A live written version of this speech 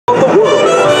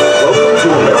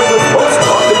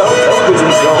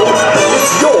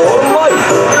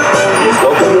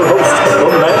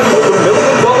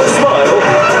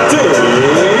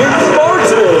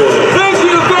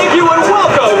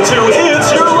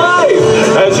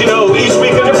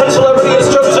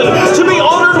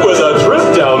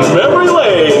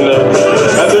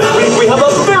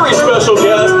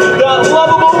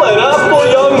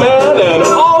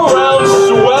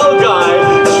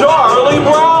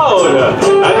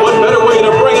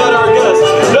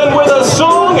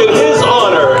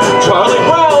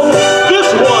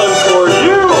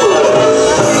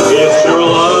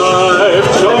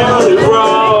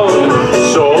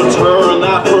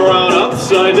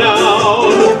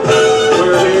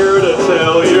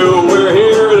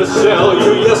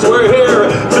'cause we're here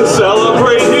to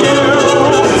celebrate you.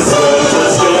 Center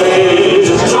stage,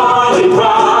 Charlie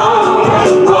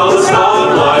Brown, while the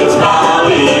spotlights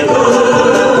ballyhoo.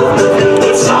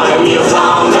 It's time you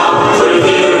found out, we're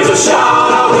here to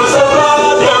shout out, we're so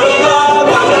glad you're you.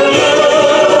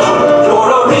 You're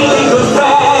a really good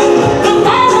friend, the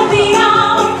man of the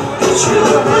hour, the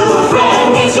true blue friend,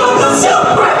 he's your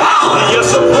superpower.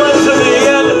 Yes, a friend to the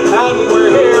end, and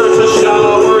we're here to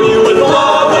shower you with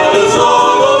love that is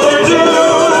long overdue.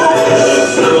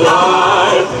 It's your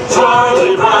life,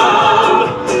 Charlie Brown,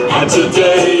 and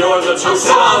today you're the toast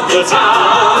of the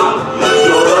town.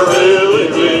 You're a really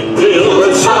big deal,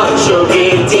 it's such a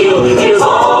big deal. Here's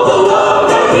all the love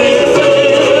that we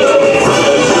feel.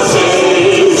 Center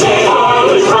stage,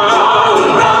 Charlie Brown,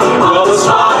 while the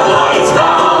spotlights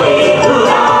ballyhoo.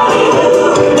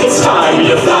 It's time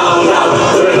you found out,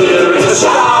 we're here to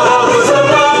shout out, we're so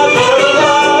glad you're you.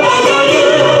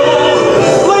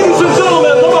 Ladies and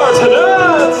gentlemen, the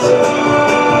Martinets!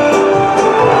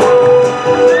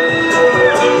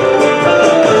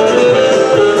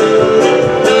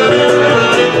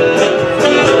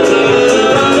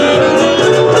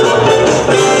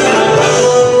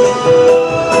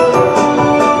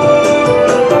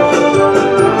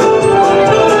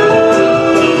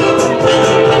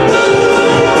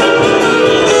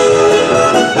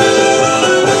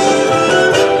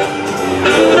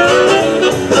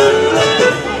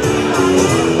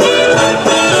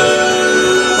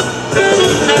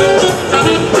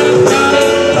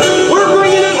 We're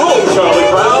bringing it home, Charlie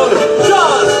Brown,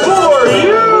 just for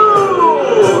you!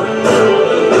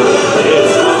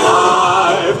 It's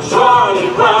alive,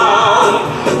 Charlie Brown,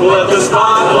 let the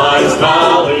spotlights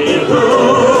ballyhoo.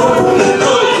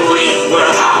 Good grief,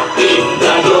 we're happy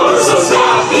that you're so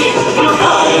snappy. You're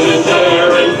kind and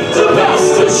daring, the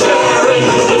best at sharing.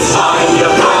 It's time you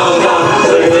found out,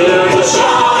 we're here to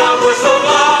shout out, we're so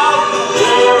glad,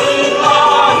 carrying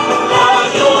on, that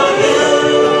you're here.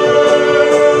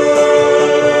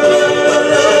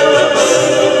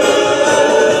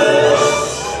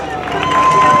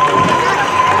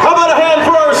 How about a hand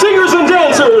for our singers and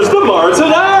dancers, the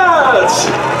Martinettes?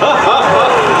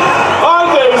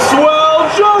 Aren't they swell?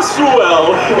 Just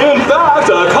swell. In fact,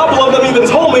 a couple of them even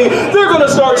told me they're going to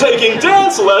start taking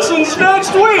dance lessons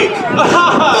next week.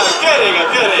 Kidding,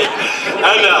 I'm kidding.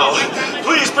 And now,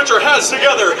 please put your hands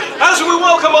together as we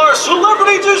welcome our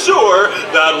celebrity du jour,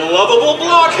 that lovable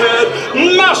blockhead,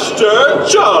 Master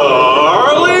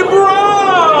Charlie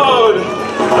Brown.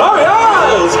 Oh,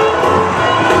 yes!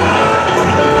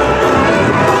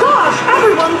 Gosh,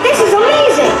 everyone, this is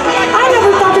amazing! I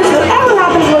never thought this would ever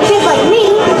happen to a kid like me.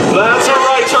 That's all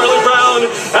right, Charlie Brown.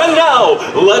 And now,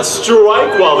 let's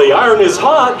strike while the iron is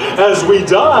hot as we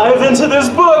dive into this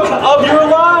book of your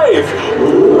life.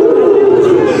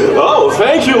 Oh,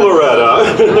 thank you, Loretta.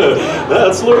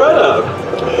 That's Loretta.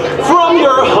 From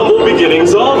your humble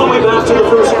beginnings all the way back to the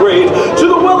first grade to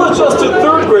the well-adjusted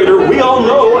third grader we all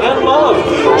know and love,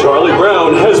 Charlie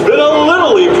Brown has been a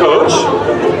Little League coach,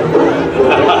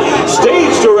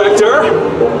 stage director,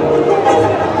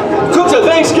 cooked a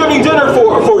Thanksgiving dinner for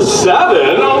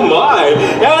 7, oh my,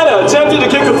 and attempted to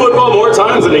kick a football more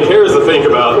times than he cares to think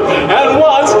about. And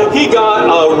once he got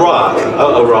a rock.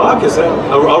 A rock? Is that?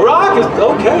 A rock?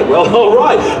 Okay, well, all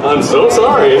right. I'm so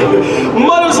sorry.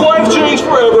 But his life changed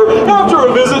forever after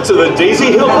a visit to the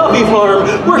Daisy Hill Puppy Farm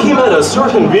where he met a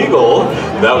certain beagle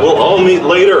that we'll all meet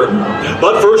later.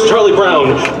 But first, Charlie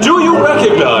Brown, do you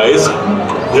recognize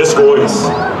this voice?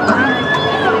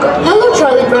 Hello,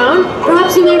 Charlie Brown.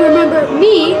 Perhaps you may remember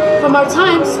me from our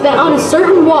time spent on a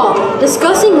certain wall,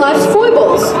 discussing life's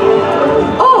foibles.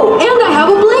 Oh, and I have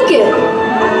a blanket.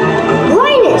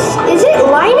 Linus! Is it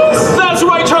Linus? That's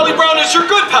right, Charlie Brown is your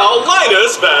good pal,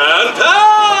 Linus Van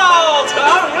Pelt!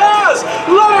 Oh, yes!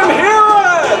 Let him hear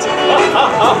it!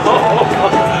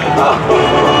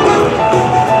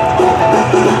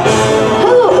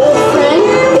 Hello, old friend.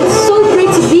 It's so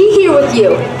great to be here with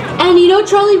you. And you know,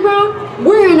 Charlie Brown,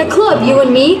 we're in a club, you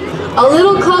and me. A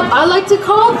little club I like to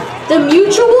call the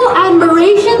Mutual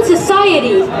Admiration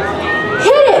Society.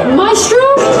 Hit it, maestro!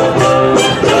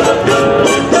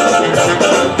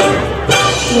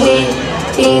 We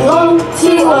belong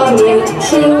to a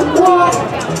mutual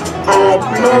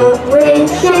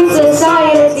admiration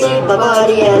society, my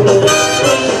body and me.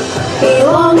 We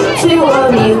belong to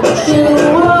a mutual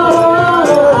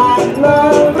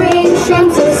admiration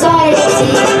society.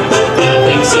 He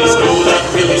thinks he's cool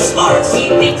and really smart. He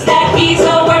thinks that he's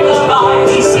a work of art.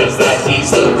 He says that he's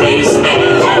the greatest man.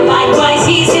 And likewise,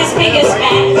 he's his biggest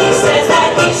fan. He says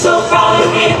that he's so proud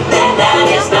of him that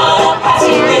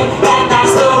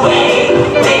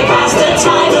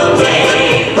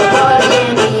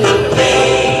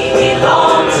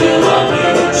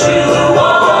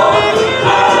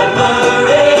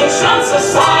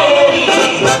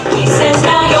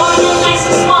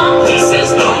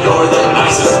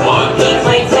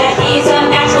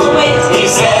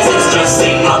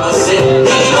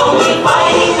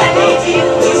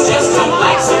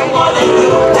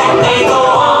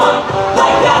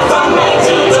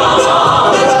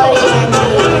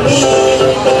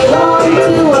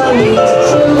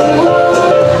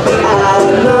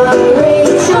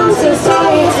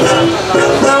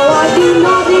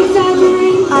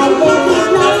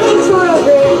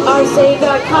Hey,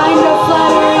 that kind of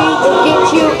flattery will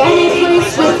get you any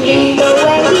place with me. The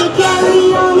way we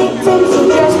carry on, it tends to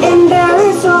just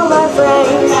embarrass all our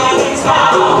friends. That is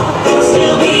how we'll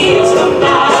still be years from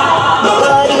now.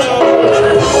 But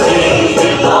yeah, We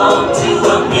belong to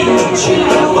a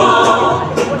mutual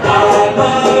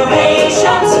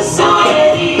admiration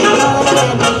society.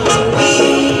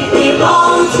 We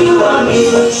belong to a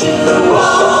mutual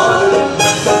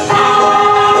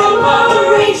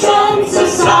admiration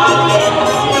society.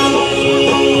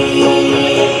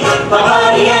 My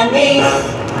buddy and me.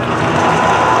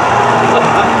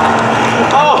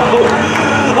 Oh,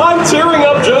 I'm tearing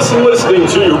up just listening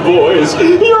to you boys.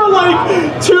 You're like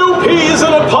two peas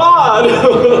in a pod.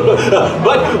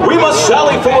 But we must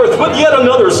sally forth with yet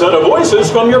another set of voices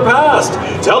from your past.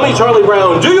 Tell me, Charlie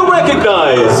Brown, do you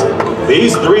recognize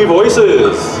these three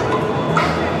voices?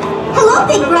 Hello,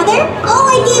 big brother. Oh,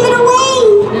 I gave it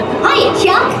away. Hiya,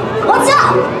 Chuck. What's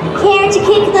up? Care to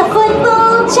kick the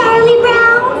football, Charlie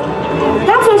Brown?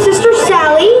 that's my sister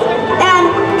Sally, and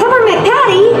Peppermint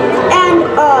Patty, and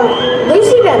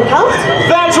Lucy Van Pelt.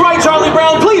 That's right, Charlie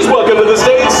Brown. Please welcome to the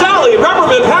stage Sally,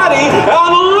 Peppermint Patty,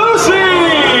 and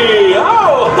Lucy.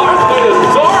 Oh, aren't they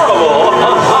adorable?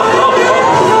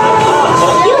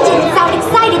 You didn't sound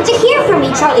excited to hear from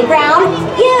me, Charlie Brown.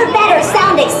 You better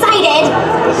sound excited.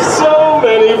 So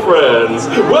many friends.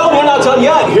 Well, we're not done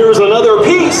yet. Here's another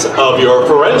piece of your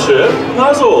friendship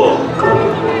puzzle.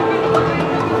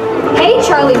 Hey,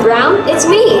 Charlie Brown, it's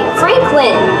me,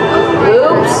 Franklin.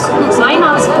 Oops, was I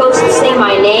not supposed to say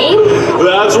my name?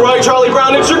 That's right, Charlie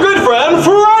Brown. It's your good friend,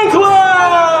 Franklin.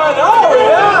 Oh,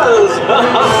 yes.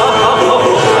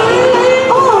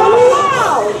 Oh,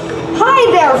 wow!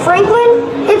 Hi there,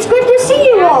 Franklin. It's good to see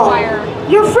you all.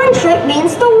 Your friendship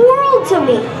means the world to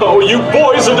me. Oh, you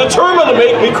boys are determined to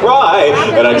make me cry,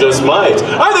 and I just might.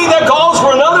 I think that calls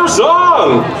for another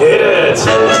song. Hit it.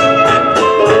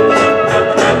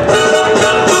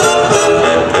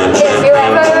 If you're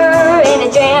ever in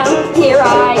a jam, here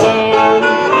I am.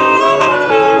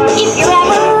 If you're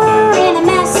ever in a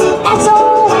mess,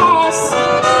 SOS.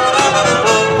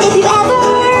 If you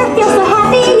ever feel so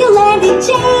happy you land in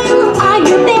jail, I'm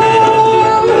your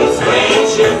bail. It's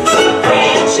friendship,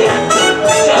 friendship,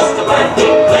 just a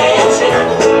perfect friendship.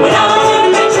 When our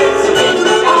adventures are in the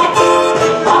sky,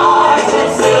 ours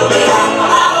will still be la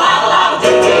la la la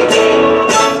ding ding ding.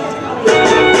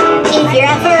 If you're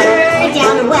ever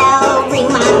down a well, ring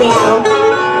my bell.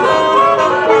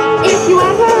 If you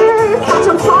ever catch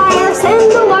on fire,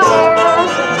 send the wire.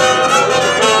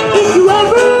 If you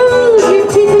ever lose your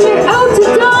teeth and you're out to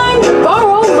dine,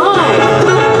 borrow mine.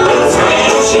 It's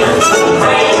friendship,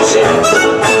 friendship,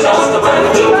 just a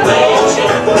perfect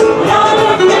friendship. When our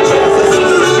adventures are in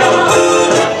the sky,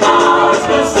 ours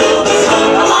will still be la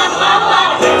la la la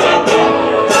ding ding ding.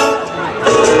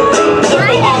 If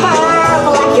they ever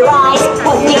black your eyes,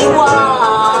 won't be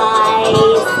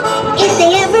wise. If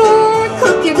they ever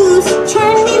cook your goose,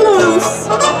 turn me loose.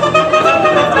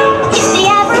 If they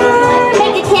ever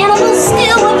make a cannibal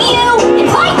stew of you,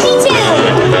 invite me too.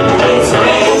 It's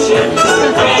friendship,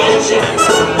 friendship,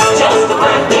 just a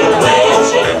perfect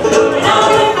friendship. When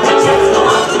our adventures go on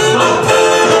to smoke,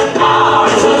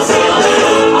 ours will still be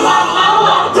la la la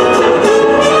la.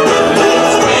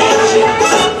 It's friendship,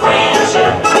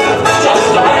 friendship, just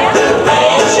a perfect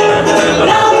friendship. When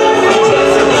our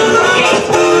adventures are in the gate,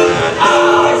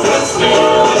 ours will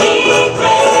still be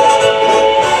great.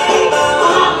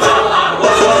 La la la la.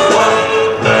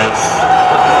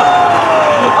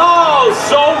 Oh,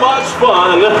 so much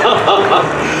fun.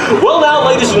 Well, now,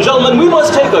 ladies and gentlemen, we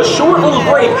must take a short little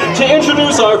break to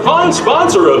introduce our fine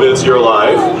sponsor of It's Your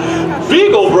Life,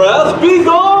 Beagle Breath, be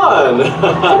gone.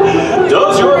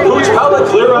 Does your pooch palate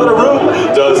clear out a room?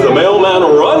 Does the mailman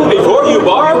run before you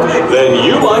bark? Then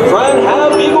you, my friend,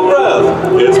 have Beagle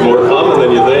Breath. It's more common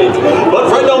than you think. But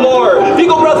fret no more.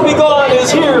 Beagle Breath Be Gone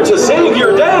is here to save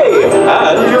your day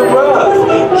and your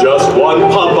breath. Just one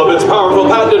pump of its powerful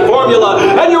patented formula,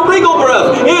 and your Beagle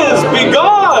Breath is be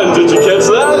gone. Did you catch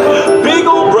that?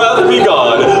 Beagle Breath Be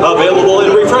Gone. Available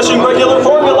in refreshing regular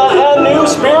formula and new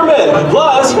spearmint.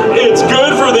 Plus, it's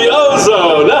good for the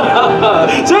ozone.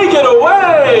 Take it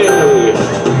away.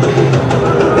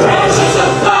 Branches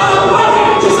of flower,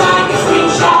 just like a spring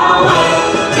shower.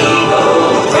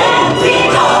 Beagle Breath Be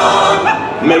Gone.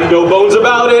 Make no bones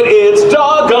about it, it's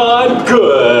doggone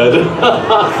good.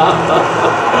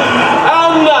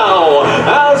 And now,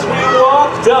 as we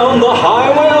walk down the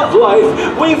highway of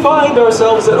life, we find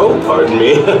ourselves at, oh, pardon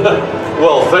me.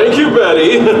 Well, thank you,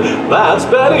 Betty. That's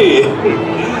Betty.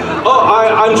 Oh,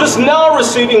 I'm just now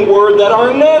receiving word that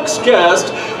our next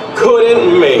guest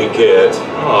couldn't make it.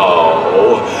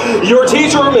 Oh. Your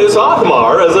teacher, Miss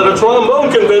Akmar, is at a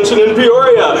trombone convention in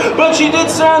Peoria, but she did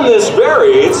send this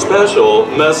very special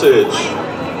message.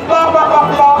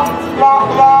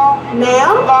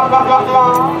 Ma'am?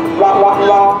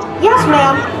 Yes,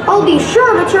 ma'am. I'll be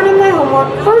sure to turn in my homework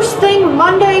first thing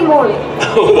Monday morning.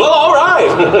 Well, all right.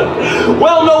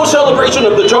 Well, no celebration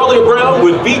of the Charlie Brown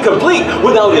would be complete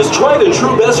without his tried and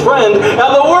true best friend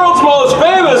and the world's most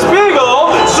famous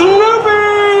beagle,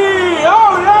 Snoopy!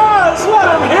 Oh, yes! Let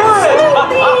him hear it!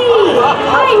 Snoopy!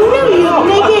 I knew you'd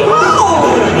make it.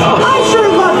 I sure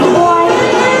love you, boy.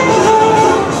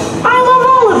 I love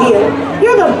all of you.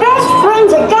 You're the best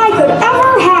friends a guy could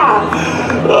ever have.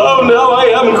 Oh, now I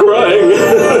am crying.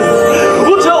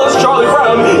 Well, tell us, Charlie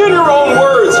Brown, in your own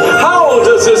words, how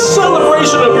does this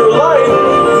celebration of your life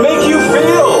make you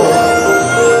feel?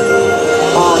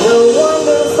 On a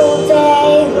wonderful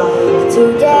day like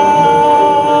today,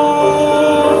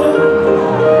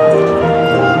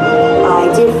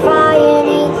 I defy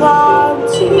any cloud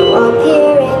to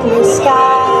appear in the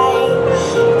sky.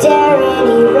 Dare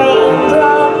any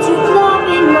raindrop to clap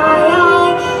in my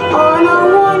eye. On a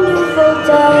wonderful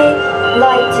day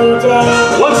like today.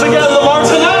 Once again, the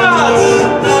Martinets!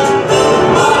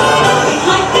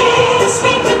 Like this,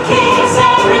 we could kiss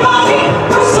everybody.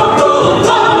 We're so full of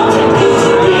love and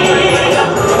good.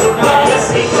 Let us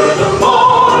sing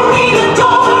furthermore. We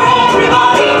adore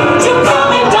everybody to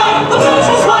come and dine. The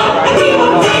pleasure's white and we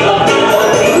will feel a bit.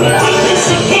 Take this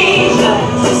occasion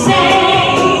to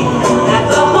say that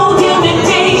the whole human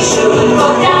race should go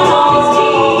down on its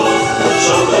knees.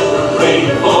 So that we're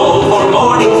grateful for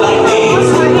mornings like these.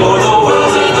 For the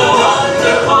world in a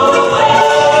wonderful way.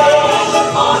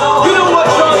 You know what,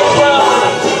 Charlie Brown?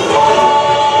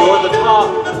 You're the top.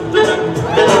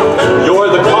 You're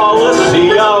the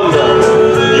Coliseum.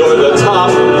 You're the top.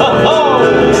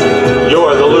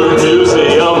 You're the Louvre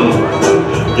Museum.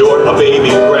 You're a baby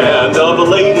grand of a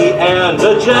lady and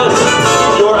a gent.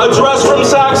 Your address from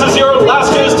Saks is your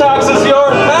last year's taxes,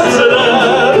 your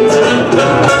president.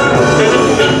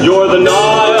 You're the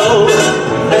Nile.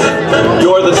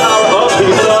 You're the Tower of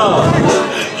Pisa.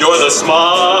 You're the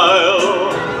smile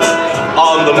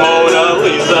on the Mona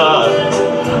Lisa.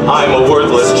 I'm a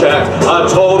worthless check, a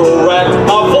total wreck,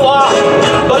 a flop.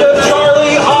 But if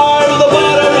Charlie, I'm the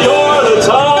bottom, you're the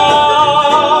top.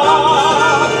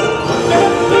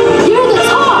 You're the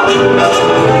top!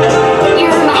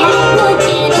 You're my apple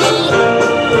candy.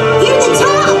 You're the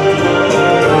top.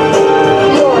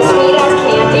 You're sweet as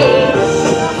candy.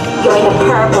 You're the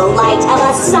purple light of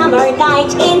a summer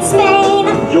night in Spain.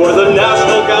 You're the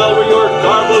National Gallery, your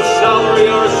garbled salary,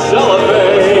 your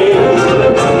cellophane.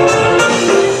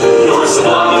 Your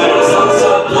smile,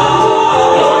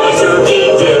 you're the turkey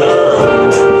dinner.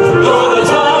 You're the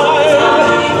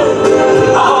time,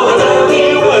 all the turkey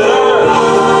winner.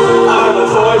 I'm a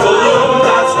toy balloon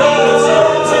that's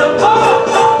dancing till pop.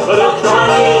 But I'm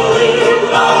trying with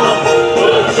love,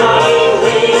 but I'm trying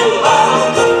with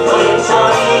love, but I'm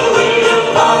trying with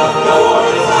love.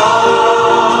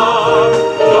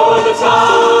 You're the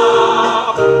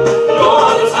top, you're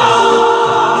the top, you're the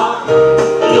top,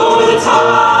 you're the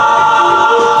top.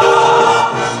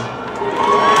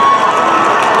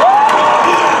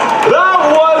 That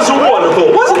was wonderful.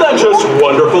 Wasn't that just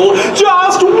wonderful?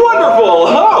 Just wonderful.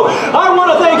 Oh, I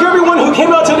want to thank everyone who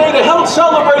came out today to help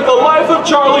celebrate the life of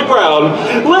Charlie Brown.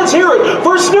 Let's hear it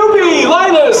for Snoopy,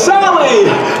 Linus, Sally,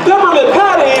 Peppermint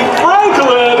Patty,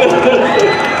 Franklin,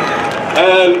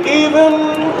 and even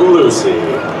Lucy.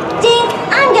 Dink,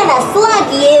 I'm gonna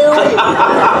slug you.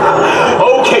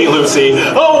 Okay, Lucy.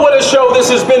 Oh, what a show this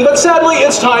has been, but sadly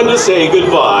it's time to say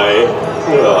goodbye.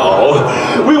 Well,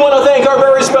 we want to thank our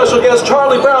very special guest,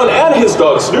 Charlie Brown, and his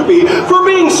dog, Snoopy, for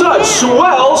being such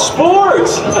swell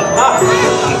sports.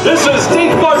 This is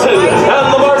Dink Martin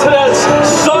and the Martinets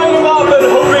signing off and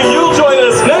hoping you'll join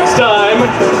us next time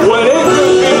when it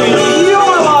could be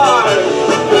your life.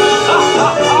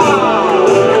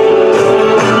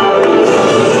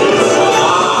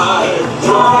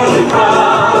 Charlie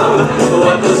Brown,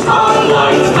 let the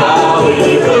spotlight now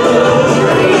be good.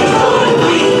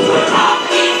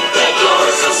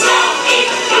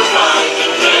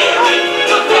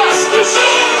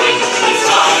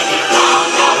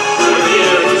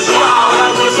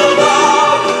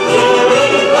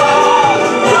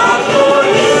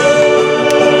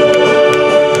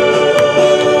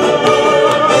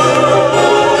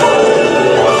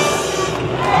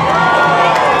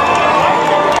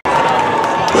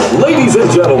 Ladies and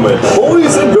gentlemen,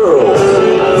 boys and girls,